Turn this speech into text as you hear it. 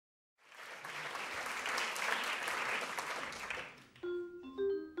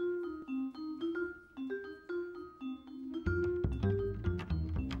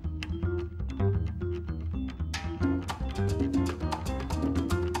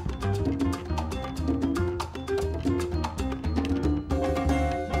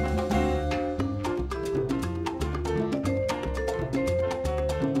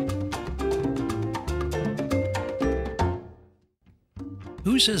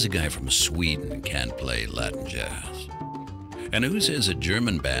says a guy from Sweden can't play Latin jazz? And who says a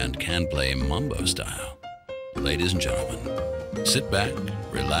German band can play mambo style? Ladies and gentlemen, sit back,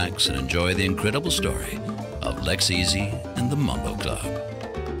 relax, and enjoy the incredible story of Lex EAZY and the Mambo Club.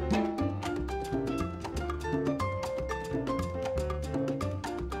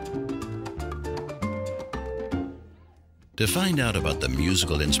 To find out about the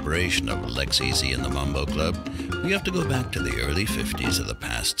musical inspiration of Lex EAZY and the Mambo Club, we have to go back to the early 50s of the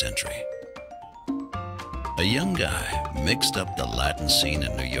past century. A young guy mixed up the Latin scene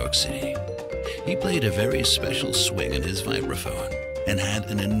in New York City. He played a very special swing in his vibraphone and had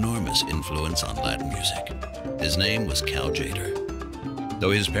an enormous influence on Latin music. His name was Cal Tjader.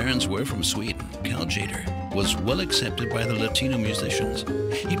 Though his parents were from Sweden, Cal Tjader was well accepted by the Latino musicians.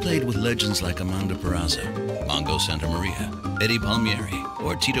 He played with legends like Armando Peraza, Mongo Santa Maria, Eddie Palmieri,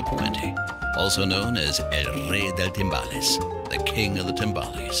 or Tito Puente, also known as El Rey del Timbales, the King of the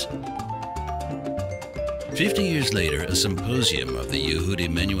Timbales. 50 years later, a symposium of the Yehudi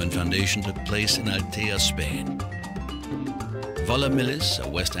Menuhin Foundation took place in Altea, Spain. Vola Millis, a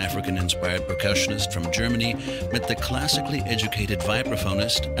West African-inspired percussionist from Germany, met the classically educated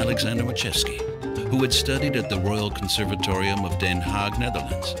vibraphonist Alexander Maczewski, who had studied at the Royal Conservatorium of Den Haag,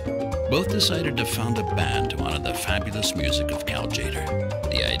 Netherlands. Both decided to found a band to honor the fabulous music of Cal Tjader.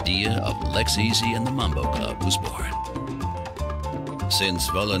 The idea of Lex EAZY and the Mambo Club was born. Since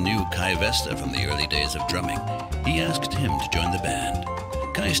Vola knew Kai Vesta from the early days of drumming, he asked him to join the band.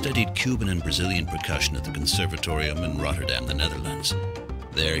 Kai studied Cuban and Brazilian percussion at the Conservatorium in Rotterdam, the Netherlands.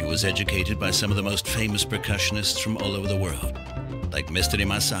 There he was educated by some of the most famous percussionists from all over the world, like Mr.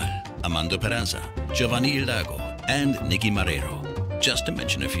 Masal, Armando Peraza, Giovanni Hidalgo, and Nicky Marrero, just to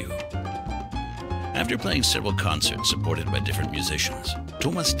mention a few. After playing several concerts supported by different musicians,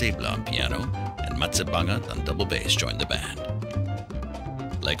 Thomas Debler on piano and Bangert on double bass joined the band.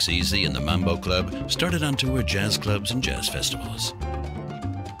 Lex EAZY and the Mambo Club started on tour jazz clubs and jazz festivals.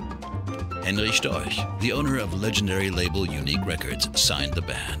 Henry Storch, the owner of legendary label Unique Records, signed the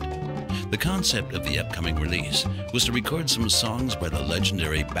band. The concept of the upcoming release was to record some songs by the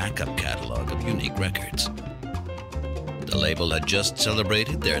legendary backup catalog of Unique Records. The label had just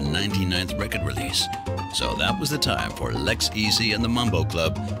celebrated their 99th record release, so that was the time for Lex EAZY and the Mambo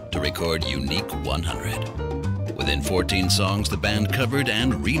Club to record Unique 100. Within 14 songs, the band covered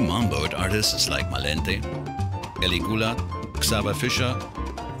and re-mamboed artists like Malente, Eli Gulat, Xaver Fischer,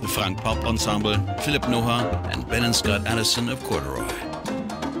 the Frank Pop Ensemble, Philip Noha, and Ben and Scott Addison of Corduroy.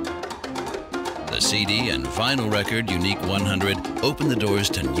 The CD and vinyl record Unique 100 opened the doors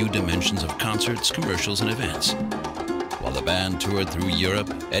to new dimensions of concerts, commercials, and events. While the band toured through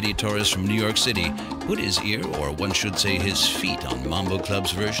Europe, Eddie Torres from New York City put his ear, or one should say his feet, on Mambo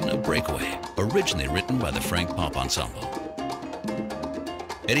Club's version of Breakaway, originally written by the Frank Pop Ensemble.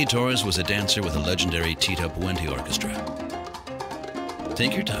 Eddie Torres was a dancer with the legendary Tito Puente Orchestra.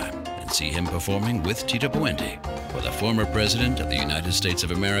 Take your time and see him performing with Tito Puente for the former President of the United States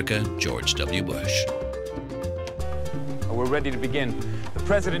of America, George W. Bush. We're ready to begin. The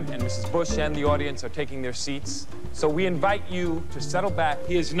President and Mrs. Bush and the audience are taking their seats. So we invite you to settle back.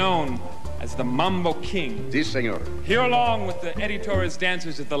 He is known as the Mambo King. Sí, señor. Here along with the Eddie Torres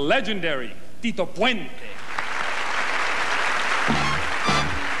dancers is the legendary Tito Puente.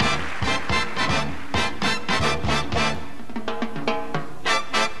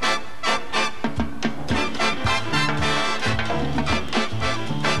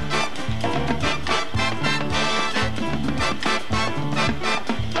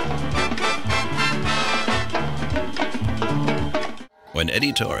 When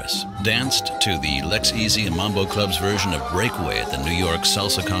Eddie Torres danced to the Lex EAZY and Mambo Club's version of Breakaway at the New York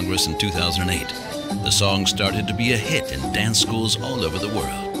Salsa Congress in 2008, the song started to be a hit in dance schools all over the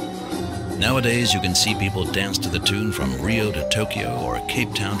world. Nowadays, you can see people dance to the tune from Rio to Tokyo or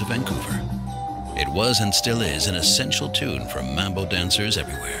Cape Town to Vancouver. It was and still is an essential tune for mambo dancers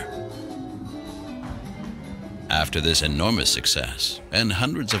everywhere. After this enormous success and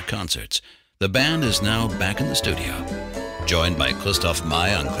hundreds of concerts, the band is now back in the studio, joined by Christof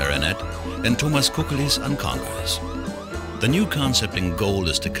May on Klarinette and Thomas Kukulies on Congas. The new concept and goal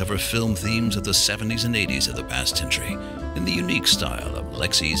is to cover film themes of the 70s and 80s of the past century in the unique style of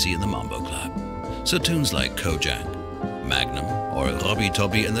Lex EAZY and the Mambo Club. So tunes like Kojak, Magnum, or Robbie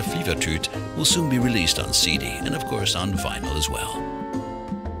Toby and the Fever Toot will soon be released on CD and of course on vinyl as well.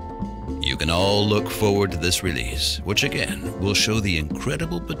 You can all look forward to this release, which again will show the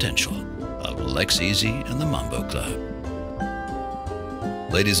incredible potential of Lex EAZY and the Mambo Club.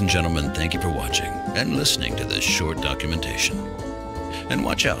 Ladies and gentlemen, thank you for watching and listening to this short documentation. And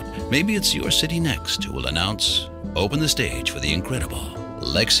watch out, maybe it's your city next who will announce, open the stage for the incredible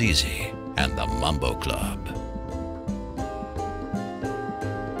LEX EAZY and the Mambo Club.